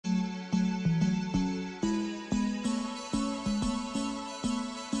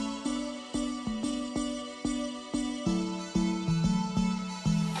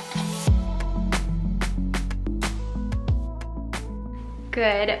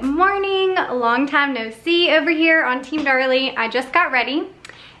Good morning, long time no see over here on Team Darley. I just got ready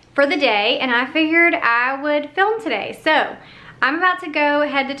for the day and I figured I would film today. So I'm about to go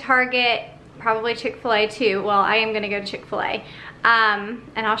head to Target, probably Chick-fil-A too. Well, I am gonna go to Chick-fil-A and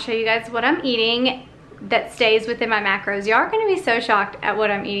I'll show you guys what I'm eating that stays within my macros. Y'all are gonna be so shocked at what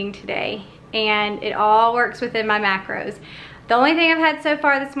I'm eating today, and it all works within my macros. The only thing I've had so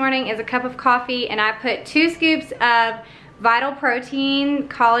far this morning is a cup of coffee, and I put 2 scoops of Vital Protein,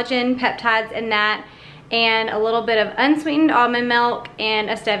 collagen, peptides in that, and a little bit of unsweetened almond milk and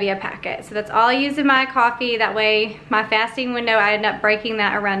a stevia packet. So that's all I use in my coffee. That way my fasting window, I end up breaking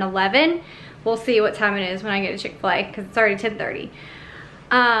that around 11. We'll see what time it is when I get to Chick-fil-A because it's already 10:30.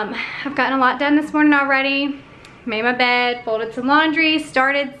 I've gotten a lot done this morning already. Made my bed, folded some laundry,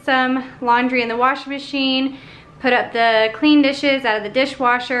 started some laundry in the washing machine, put up the clean dishes out of the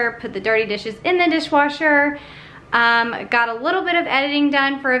dishwasher, put the dirty dishes in the dishwasher. Got a little bit of editing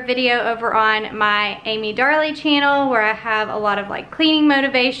done for a video over on my Amy Darley channel where I have a lot of like cleaning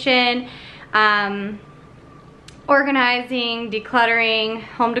motivation, organizing, decluttering,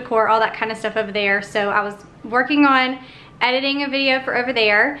 home decor, all that kind of stuff over there. So I was working on editing a video for over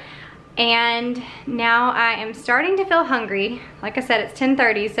there, and now I am starting to feel hungry. Like I said, it's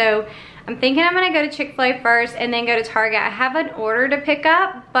 10:30, so I'm thinking I'm gonna go to Chick-fil-A first and then go to Target. I have an order to pick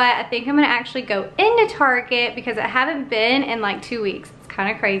up, but I think I'm gonna actually go into Target because I haven't been in like 2 weeks. It's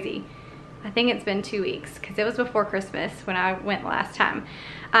kind of crazy. I think it's been 2 weeks because it was before Christmas when I went last time.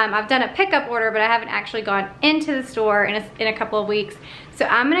 I've done a pickup order, but I haven't actually gone into the store in a couple of weeks. So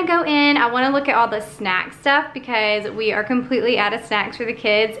I'm gonna go in. I wanna look at all the snack stuff because we are completely out of snacks for the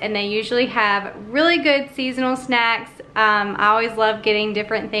kids, and they usually have really good seasonal snacks. I always love getting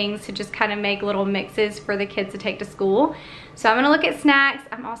different things to just kind of make little mixes for the kids to take to school. So I'm gonna look at snacks.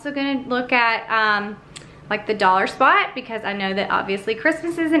 I'm also gonna look at like the dollar spot because I know that obviously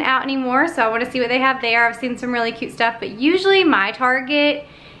Christmas isn't out anymore, so I want to see what they have there. I've seen some really cute stuff, but usually my Target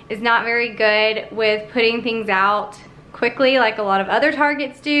is not very good with putting things out quickly like a lot of other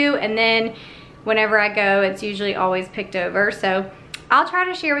Targets do, and then whenever I go it's usually always picked over. So I'll try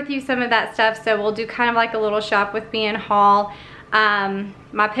to share with you some of that stuff. So we'll do kind of like a little shop with me and haul.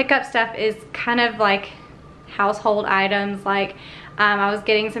 My pickup stuff is kind of like household items, like I was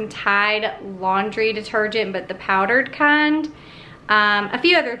getting some Tide laundry detergent, but the powdered kind. A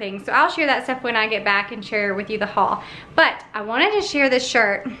few other things. So I'll share that stuff when I get back and share with you the haul. But I wanted to share this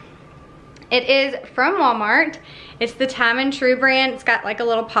shirt. It is from Walmart. It's the Time and True brand. It's got like a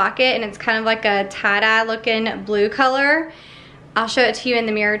little pocket and it's kind of like a tie-dye looking blue color. I'll show it to you in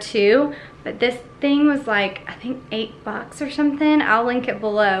the mirror too. But this thing was like, I think $8 or something. I'll link it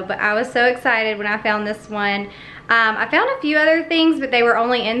below. But I was so excited when I found this one. I found a few other things, but they were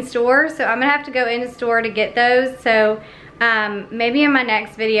only in store. So I'm gonna have to go into store to get those. So maybe in my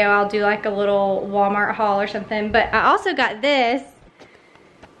next video, I'll do like a little Walmart haul or something. But I also got this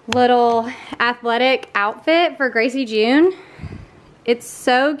little athletic outfit for Gracie June. It's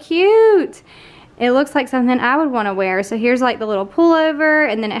so cute. It looks like something I would want to wear. So here's like the little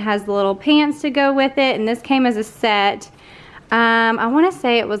pullover, and then it has the little pants to go with it, and this came as a set. I want to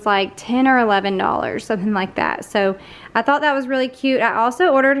say it was like $10 or $11, something like that. So I thought that was really cute. I also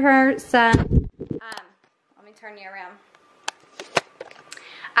ordered her some, let me turn you around.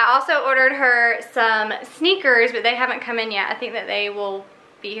 I also ordered her some sneakers, but they haven't come in yet. I think that they will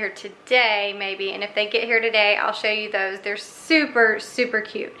be here today maybe, and if they get here today I'll show you those. They're super, super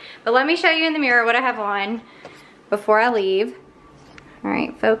cute. But let me show you in the mirror what I have on before I leave. All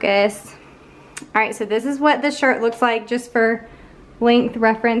right, focus. All right, so this is what the shirt looks like just for length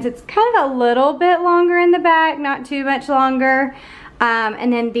reference. It's kind of a little bit longer in the back, not too much longer.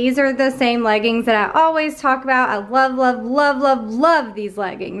 And then these are the same leggings that I always talk about. I love, love, love, love, love these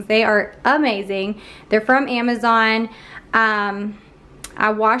leggings. They are amazing. They're from Amazon. I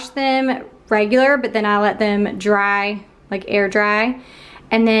wash them regular, but then I let them dry, like air dry.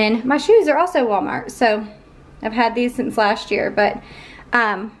 And then my shoes are also Walmart. So I've had these since last year, but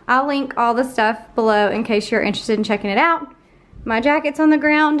I'll link all the stuff below in case you're interested in checking it out. My jacket's on the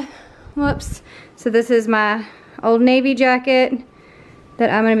ground. Whoops. So this is my Old Navy jacket that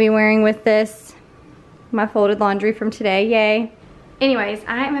I'm gonna be wearing with this, my folded laundry from today, yay. Anyways,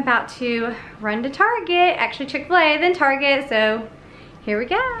 I am about to run to Target, actually Chick-fil-A, then Target, so here we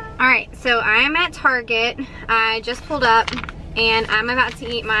go. All right, so I am at Target. I just pulled up and I'm about to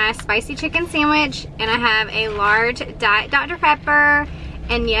eat my spicy chicken sandwich, and I have a large Diet Dr. Pepper,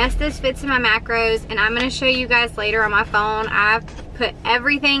 and yes, this fits in my macros, and I'm gonna show you guys later on my phone. I've put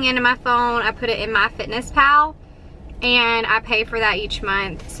everything into my phone. I put it in my Fitness Pal, and I pay for that each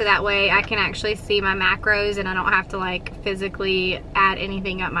month, so that way I can actually see my macros and I don't have to like physically add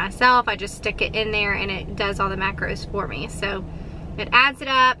anything up myself. I just stick it in there and it does all the macros for me. So it adds it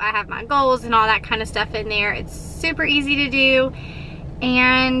up. I have my goals and all that kind of stuff in there. It's super easy to do,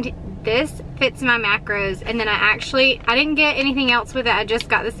 and this fits my macros. And then I didn't get anything else with it. I just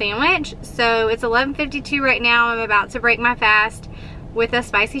got the sandwich. So it's 11:52 right now. I'm about to break my fast with a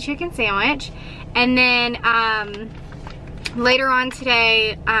spicy chicken sandwich. And then later on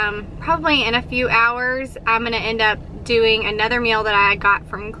today, probably in a few hours, I'm gonna end up doing another meal that I got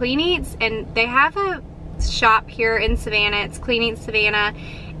from Clean Eats, and they have a shop here in Savannah. It's Clean Eats Savannah,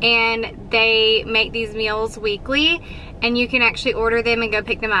 and they make these meals weekly, and you can actually order them and go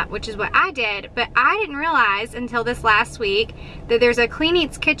pick them up, which is what I did. But I didn't realize until this last week that there's a Clean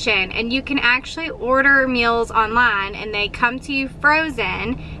Eats kitchen, and you can actually order meals online and they come to you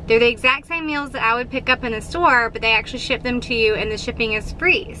frozen. They're the exact same meals that I would pick up in the store, but they actually ship them to you and the shipping is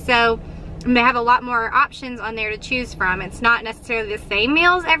free. So they have a lot more options on there to choose from. It's not necessarily the same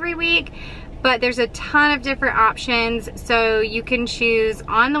meals every week, but there's a ton of different options, so you can choose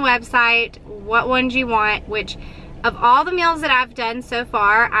on the website what ones you want. Which, of all the meals that I've done so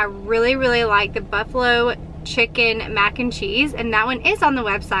far, I really, really like the buffalo chicken mac and cheese, and that one is on the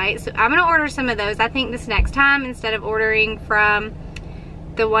website. So I'm gonna order some of those, I think, this next time instead of ordering from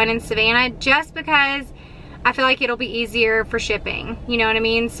the one in Savannah, just because I feel like it'll be easier for shipping, you know what I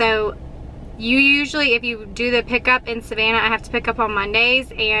mean? So you usually, if you do the pickup in Savannah, I have to pick up on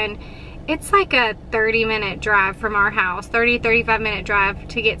Mondays, and it's like a 30-minute drive from our house, 35-minute drive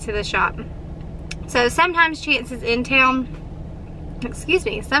to get to the shop. So sometimes Chance is in town,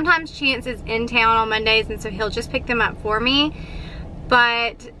 sometimes Chance is in town on Mondays, and so he'll just pick them up for me,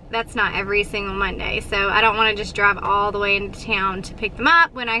 but that's not every single Monday. So I don't want to just drive all the way into town to pick them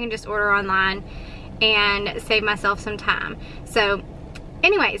up when I can just order online and save myself some time. So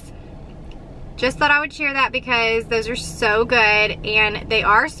anyways, just thought I would share that because those are so good, and they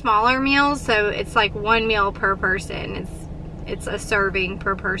are smaller meals, so it's like one meal per person. It's a serving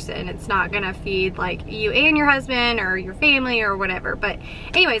per person. It's not gonna feed like you and your husband or your family or whatever. But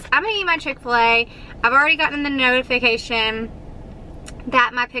anyways, I'm gonna eat my Chick-fil-A. I've already gotten the notification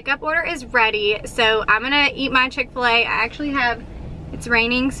that my pickup order is ready, so I'm gonna eat my Chick-fil-A. I actually have, it's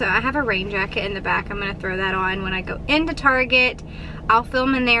raining, so I have a rain jacket in the back. I'm gonna throw that on when I go into Target. I'll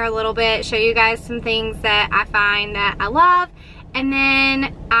film in there a little bit, show you guys some things that I find that I love, and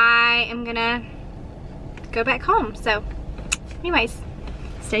then I am gonna go back home. So anyways,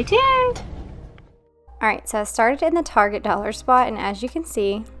 stay tuned. Alright, so I started in the Target dollar spot, and as you can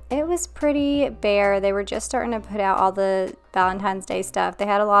see, it was pretty bare. They were just starting to put out all the Valentine's Day stuff. They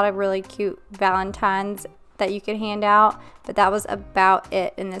had a lot of really cute Valentines that you could hand out, but that was about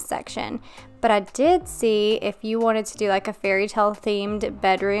it in this section. But I did see, if you wanted to do like a fairy tale themed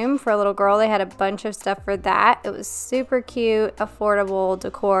bedroom for a little girl, they had a bunch of stuff for that. It was super cute, affordable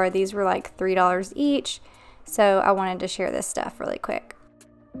decor. These were like $3 each. So I wanted to share this stuff really quick.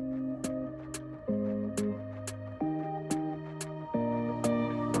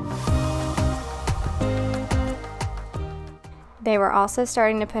 They were also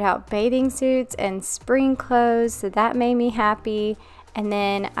starting to put out bathing suits and spring clothes, so that made me happy. And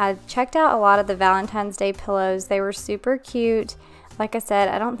then I checked out a lot of the Valentine's Day pillows. They were super cute. Like I said,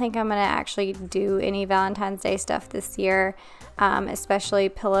 I don't think I'm gonna actually do any Valentine's Day stuff this year, especially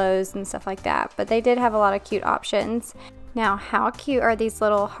pillows and stuff like that. But they did have a lot of cute options. Now, how cute are these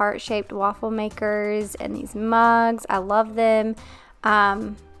little heart-shaped waffle makers and these mugs? I love them.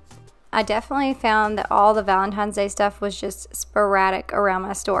 I definitely found that all the Valentine's Day stuff was just sporadic around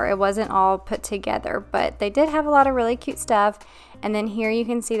my store. It wasn't all put together, but they did have a lot of really cute stuff. And then here you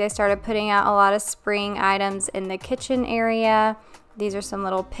can see they started putting out a lot of spring items in the kitchen area. These are some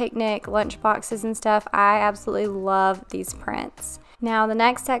little picnic lunch boxes and stuff. I absolutely love these prints. Now the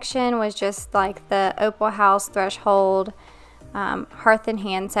next section was just like the Opal House threshold Hearth and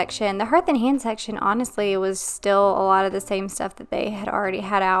Hand section. The Hearth and Hand section, honestly, was still a lot of the same stuff that they had already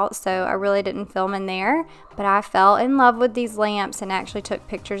had out, so I really didn't film in there, but I fell in love with these lamps and actually took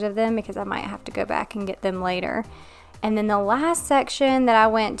pictures of them because I might have to go back and get them later. And then the last section that I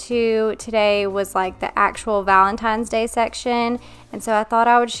went to today was like the actual Valentine's Day section, and so I thought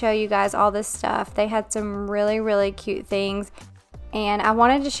I would show you guys all this stuff. They had some really, really cute things. And I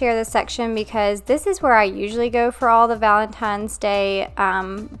wanted to share this section because this is where I usually go for all the Valentine's Day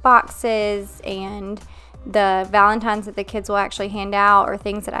boxes and the Valentines that the kids will actually hand out, or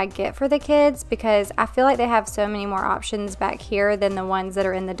things that I get for the kids, because I feel like they have so many more options back here than the ones that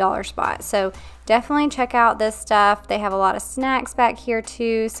are in the dollar spot. So definitely check out this stuff. They have a lot of snacks back here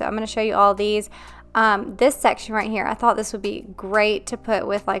too, so I'm going to show you all these. this section right here, I thought this would be great to put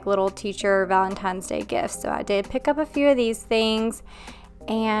with like little teacher Valentine's Day gifts. So I did pick up a few of these things,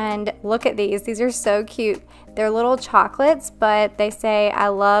 and look at these. These are so cute. They're little chocolates, but they say I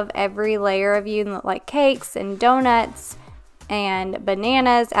love every layer of you, like cakes and donuts and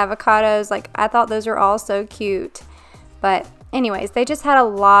bananas, avocados. Like, I thought those were all so cute. But anyways, they just had a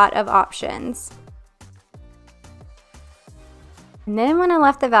lot of options. And then when I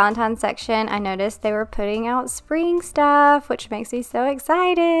left the Valentine's section, I noticed they were putting out spring stuff, which makes me so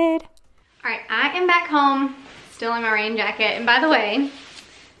excited. All right, I am back home, still in my rain jacket. And by the way,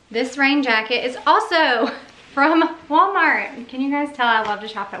 this rain jacket is also from Walmart. Can you guys tell I love to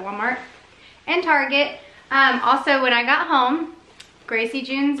shop at Walmart and Target? Also, when I got home, Gracie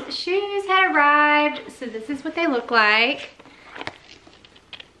June's shoes had arrived. So this is what they look like.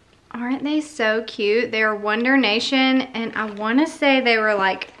 Aren't they so cute? They're Wonder Nation, and I want to say they were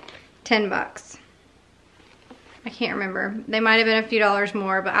like 10 bucks. I can't remember. They might have been a few dollars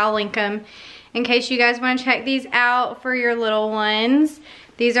more, but I'll link them in case you guys want to check these out for your little ones.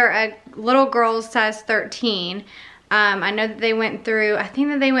 These are a little girl's size 13. I know that they went through, I think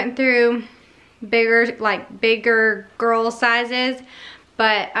that they went through bigger girl sizes,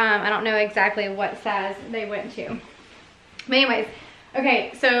 but I don't know exactly what size they went to. But anyways,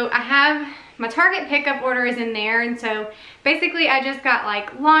 okay, so I have my Target pickup order is in there, and so basically I just got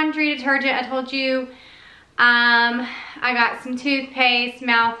like laundry detergent, I told you. I got some toothpaste,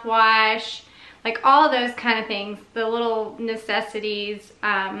 mouthwash, like all of those kind of things, the little necessities,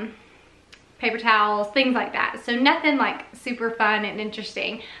 paper towels, things like that. So nothing like super fun and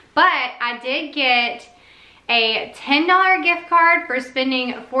interesting. But I did get a $10 gift card for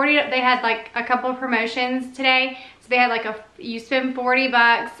spending $40. They had like a couple of promotions today. So they had like you spend 40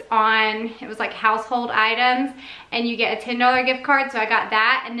 bucks on, it was like household items, and you get a $10 gift card. So I got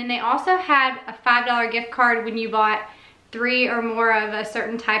that. And then they also had a $5 gift card when you bought 3 or more of a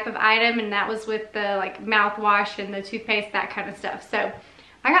certain type of item, and that was with the like mouthwash and the toothpaste, that kind of stuff. So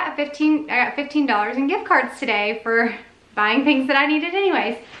I got $15 in gift cards today for buying things that I needed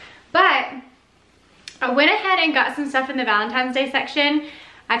anyways. But I went ahead and got some stuff in the Valentine's Day section.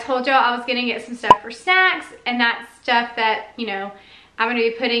 I told y'all I was gonna get some stuff for snacks, and that's stuff that, you know, I'm gonna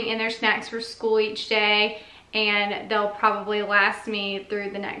be putting in their snacks for school each day, and they'll probably last me through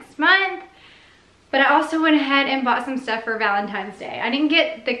the next month. But I also went ahead and bought some stuff for Valentine's Day. I didn't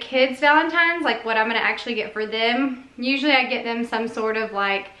get the kids Valentine's, like what I'm gonna actually get for them. Usually I get them some sort of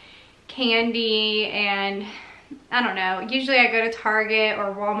like candy, and I don't know. Usually I go to Target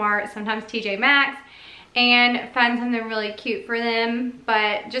or Walmart, sometimes TJ Maxx, and find something really cute for them,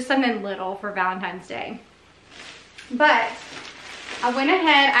 but just something little for Valentine's Day. But I went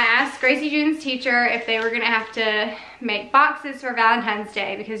ahead, I asked Gracie June's teacher if they were gonna have to make boxes for Valentine's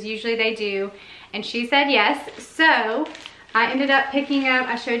Day, because usually they do. And she said yes. So I ended up picking up,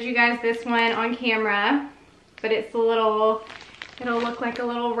 I showed you guys this one on camera, but it's a little, it'll look like a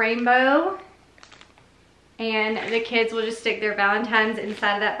little rainbow. And the kids will just stick their Valentines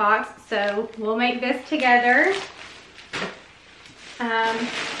inside of that box. So we'll make this together.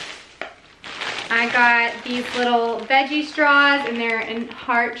 I got these little veggie straws, and they're in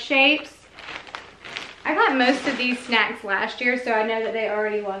heart shapes. I got most of these snacks last year, so I know that they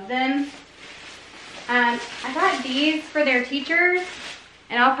already love them. I got these for their teachers,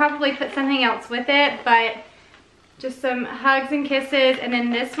 and I'll probably put something else with it, but just some hugs and kisses. And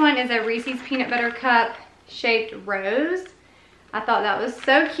then this one is a Reese's Peanut Butter Cup shaped rose. I thought that was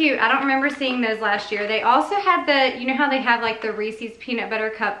so cute. I don't remember seeing those last year. They also had the, you know how they have like the Reese's Peanut Butter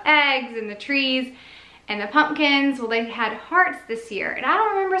Cup eggs and the trees and the pumpkins? Well, they had hearts this year, and I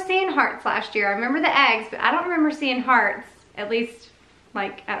don't remember seeing hearts last year. I remember the eggs, but I don't remember seeing hearts, at least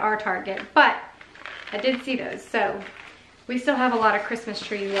like at our Target. But I did see those, so we still have a lot of Christmas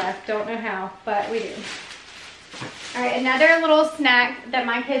trees left. Don't know how, but we do. All right, another little snack that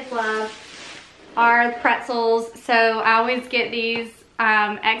my kids love are pretzels. So I always get these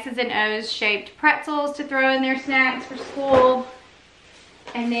X's and O's shaped pretzels to throw in their snacks for school.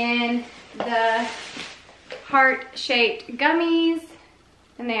 And then the heart-shaped gummies,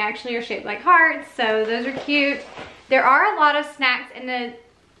 and they actually are shaped like hearts, so those are cute. There are a lot of snacks in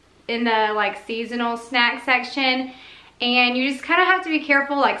the like seasonal snack section, and you just kind of have to be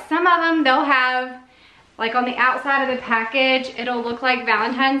careful. Like some of them, they'll have like on the outside of the package, it'll look like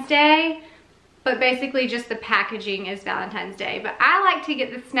Valentine's Day, but basically just the packaging is Valentine's Day. But I like to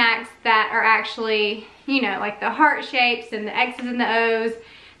get the snacks that are actually, you know, like the heart shapes and the X's and the O's,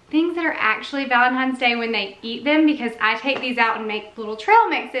 things that are actually Valentine's Day when they eat them, because I take these out and make little trail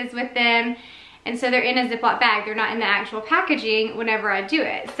mixes with them. And so they're in a Ziploc bag. They're not in the actual packaging whenever I do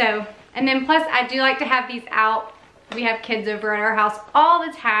it. So And then plus I do like to have these out. We have kids over at our house all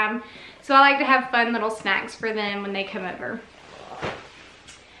the time. So I like to have fun little snacks for them when they come over.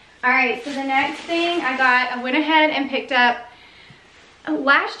 All right, so the next thing I went ahead and picked up,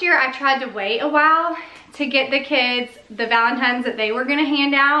 last year I tried to wait a while to get the kids the Valentines that they were gonna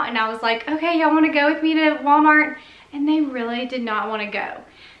hand out. And I was like, okay, y'all wanna go with me to Walmart? And they really did not wanna go.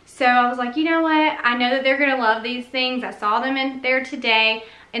 So I was like, you know what? I know that they're gonna love these things. I saw them in there today.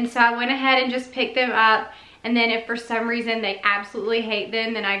 And so I went ahead and just picked them up. And then if for some reason they absolutely hate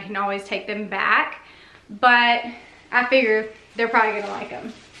them, then I can always take them back. But I figure they're probably gonna like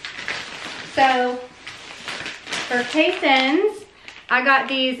them. So for Kayson's, I got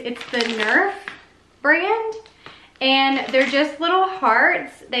these, it's the Nerf brand. And they're just little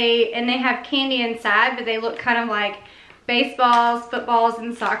hearts. They have candy inside, but they look kind of like baseballs, footballs,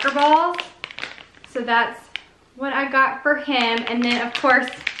 and soccer balls. So that's what I got for him. And then of course,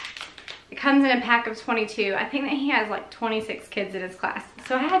 it comes in a pack of 22. I think that he has like 26 kids in his class.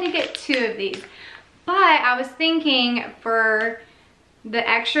 So I had to get 2 of these. But I was thinking for the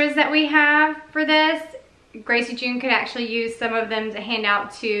extras that we have for this, Gracie June could actually use some of them to hand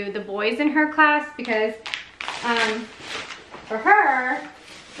out to the boys in her class, because for her,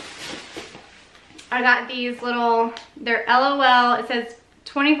 I got these little, they're LOL, it says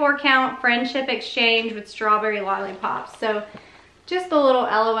 24 count friendship exchange with strawberry lollipops. So just the little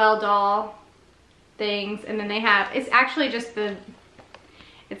LOL doll things. And then they have, it's actually just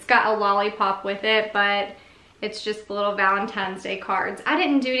it's got a lollipop with it, but it's just the little Valentine's Day cards. I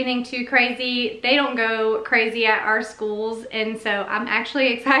didn't do anything too crazy. They don't go crazy at our schools, and so I'm actually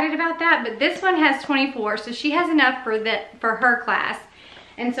excited about that. But this one has 24, so she has enough for her class.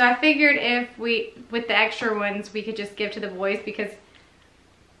 And so I figured if with the extra ones, we could just give to the boys, because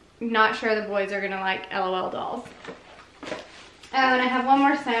I'm not sure the boys are gonna like LOL dolls. Oh, and I have one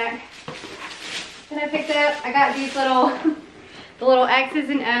more snack that I picked up. I got these the little X's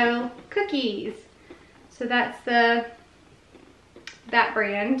and O cookies. So that's that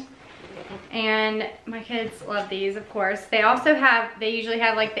brand. And my kids love these, of course. They usually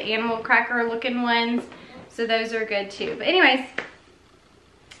have like the animal cracker looking ones. So those are good too. But anyways,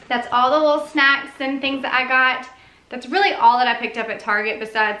 that's all the little snacks and things that I got. That's really all that I picked up at Target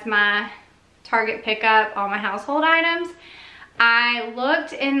besides my Target pickup, all my household items. I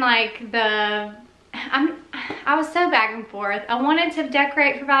looked in like I was so back and forth. I wanted to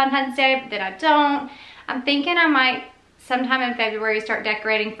decorate for Valentine's Day, but then I don't. I'm thinking I might sometime in February start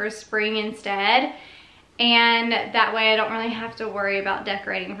decorating for spring instead. And that way I don't really have to worry about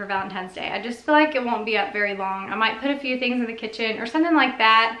decorating for Valentine's Day. I just feel like it won't be up very long. I might put a few things in the kitchen or something like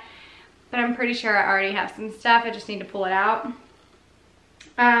that, but I'm pretty sure I already have some stuff. I just need to pull it out.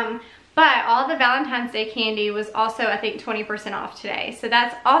 But all the Valentine's Day candy was also, I think, 20% off today. So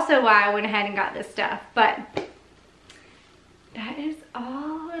that's also why I went ahead and got this stuff. But that is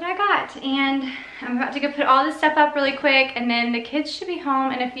all that I got. And I'm about to go put all this stuff up really quick, and then the kids should be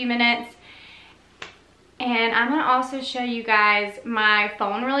home in a few minutes. And I'm gonna also show you guys my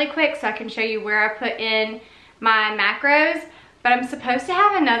phone really quick so I can show you where I put in my macros. But I'm supposed to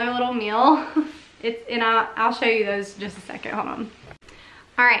have another little meal. And I'll show you those in just a second, hold on.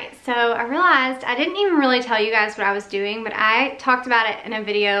 All right, so I realized I didn't even really tell you guys what I was doing, but I talked about it in a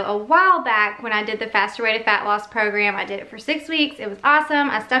video a while back when I did the Faster Way to Fat Loss program. I did it for 6 weeks. It was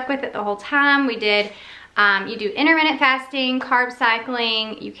awesome. I stuck with it the whole time. We did, you do intermittent fasting, carb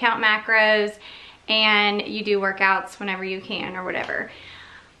cycling, you count macros, and you do workouts whenever you can or whatever.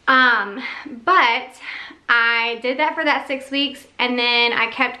 But I did that for that 6 weeks, and then I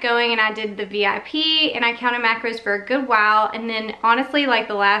kept going and I did the VIP, and I counted macros for a good while. And then honestly, like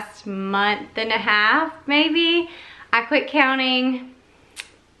the last month and a half maybe, I quit counting,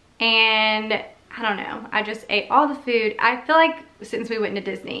 and I don't know, I just ate all the food. I feel like since we went to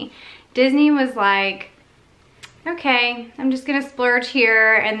Disney was like, okay, I'm just gonna splurge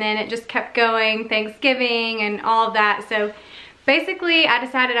here, and then it just kept going, Thanksgiving and all of that. So basically, I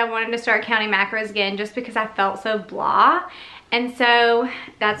decided I wanted to start counting macros again just because I felt so blah. And so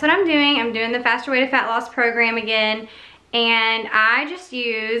that's what I'm doing. I'm doing the Faster Way to Fat Loss program again. And I just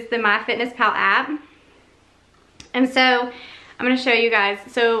use the MyFitnessPal app. And so I'm gonna show you guys.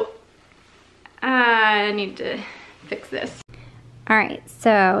 So I need to fix this. All right,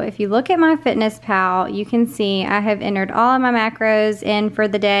 so if you look at MyFitnessPal, you can see I have entered all of my macros in for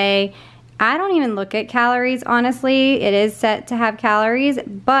the day. I don't even look at calories, honestly. It is set to have calories,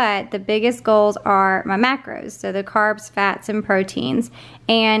 but the biggest goals are my macros, so the carbs, fats, and proteins.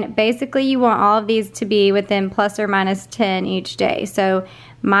 And basically, you want all of these to be within plus or minus 10 each day. So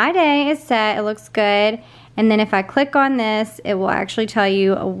my day is set, it looks good. And then if I click on this, it will actually tell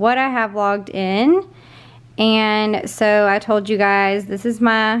you what I have logged in. And so I told you guys, this is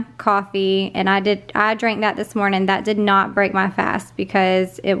my coffee, and I drank that this morning. That did not break my fast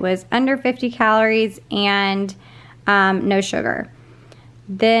because it was under 50 calories and no sugar.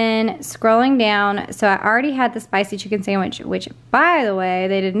 Then scrolling down, so I already had the spicy chicken sandwich, which, by the way,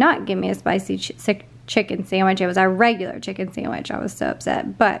 they did not give me a spicy chicken sandwich. It was a regular chicken sandwich. I was so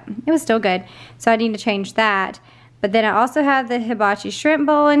upset, but it was still good. So I need to change that. But then I also have the hibachi shrimp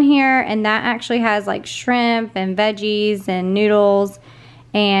bowl in here, and that actually has like shrimp and veggies and noodles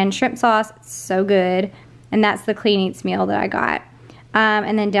and shrimp sauce. It's so good. And that's the Clean Eats meal that I got.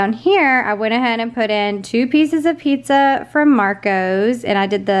 And then down here, I went ahead and put in 2 pieces of pizza from Marco's, and I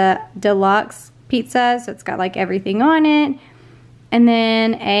did the deluxe pizza, so it's got like everything on it. And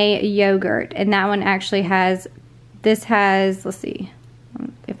then a yogurt, and that one actually has, this has, let's see,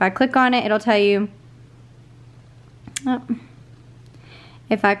 if I click on it, it'll tell you,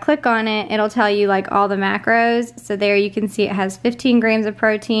 if I click on it, it'll tell you like all the macros. So there you can see it has 15 grams of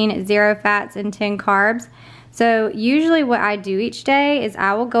protein, 0 fats, and 10 carbs. So usually what I do each day is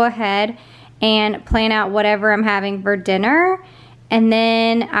I will go ahead and plan out whatever I'm having for dinner, and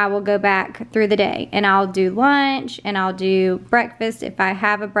then I will go back through the day and I'll do lunch and I'll do breakfast if I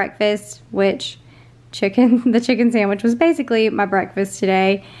have a breakfast, which the chicken sandwich was basically my breakfast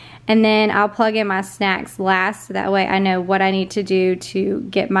today. And then I'll plug in my snacks last, so that way I know what I need to do to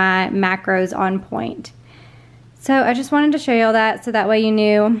get my macros on point. So I just wanted to show you all that, so that way you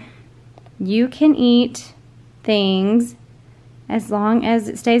knew you can eat things as long as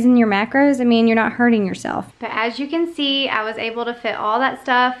it stays in your macros. I mean, you're not hurting yourself. But as you can see, I was able to fit all that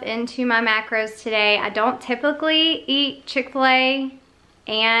stuff into my macros today. I don't typically eat Chick-fil-A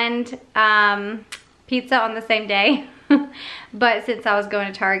and pizza on the same day. But since I was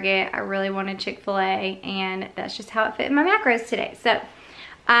going to Target, I really wanted Chick-fil-A, and that's just how it fit in my macros today. So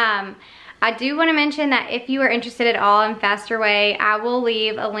I do want to mention that if you are interested at all in Faster Way, I will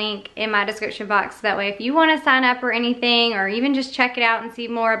leave a link in my description box. So that way if you want to sign up or anything, or even just check it out and see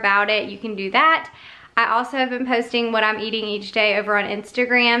more about it, you can do that. I also have been posting what I'm eating each day over on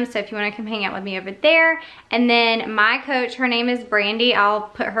Instagram, so if you want to come hang out with me over there. And then my coach, her name is Brandy. I'll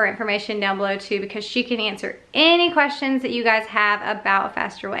put her information down below too, because she can answer any questions that you guys have about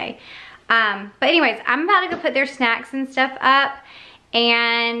Faster Way. But anyways, I'm about to go put their snacks and stuff up,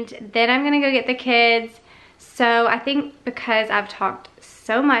 and then I'm gonna go get the kids. So I think because I've talked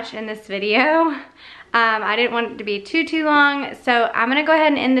so much in this video, I didn't want it to be too long, so I'm gonna go ahead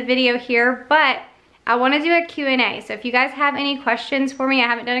and end the video here. But I want to do a Q&A, so if you guys have any questions for me, I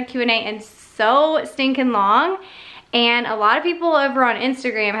haven't done a Q&A in so stinking long, and a lot of people over on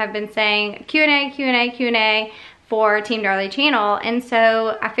Instagram have been saying Q&A for Team Darley channel, and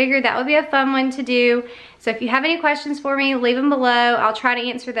so I figured that would be a fun one to do. So if you have any questions for me, leave them below. I'll try to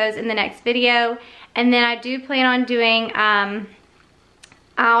answer those in the next video. And then I do plan on doing, I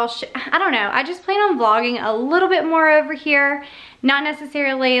don't know, I just plan on vlogging a little bit more over here. Not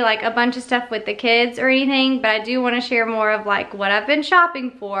necessarily like a bunch of stuff with the kids or anything, but I do want to share more of like what I've been shopping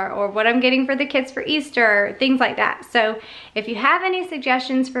for, or what I'm getting for the kids for Easter, things like that. So if you have any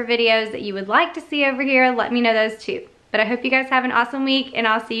suggestions for videos that you would like to see over here, let me know those too. But I hope you guys have an awesome week, and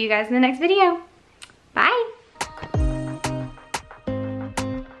I'll see you guys in the next video. Bye.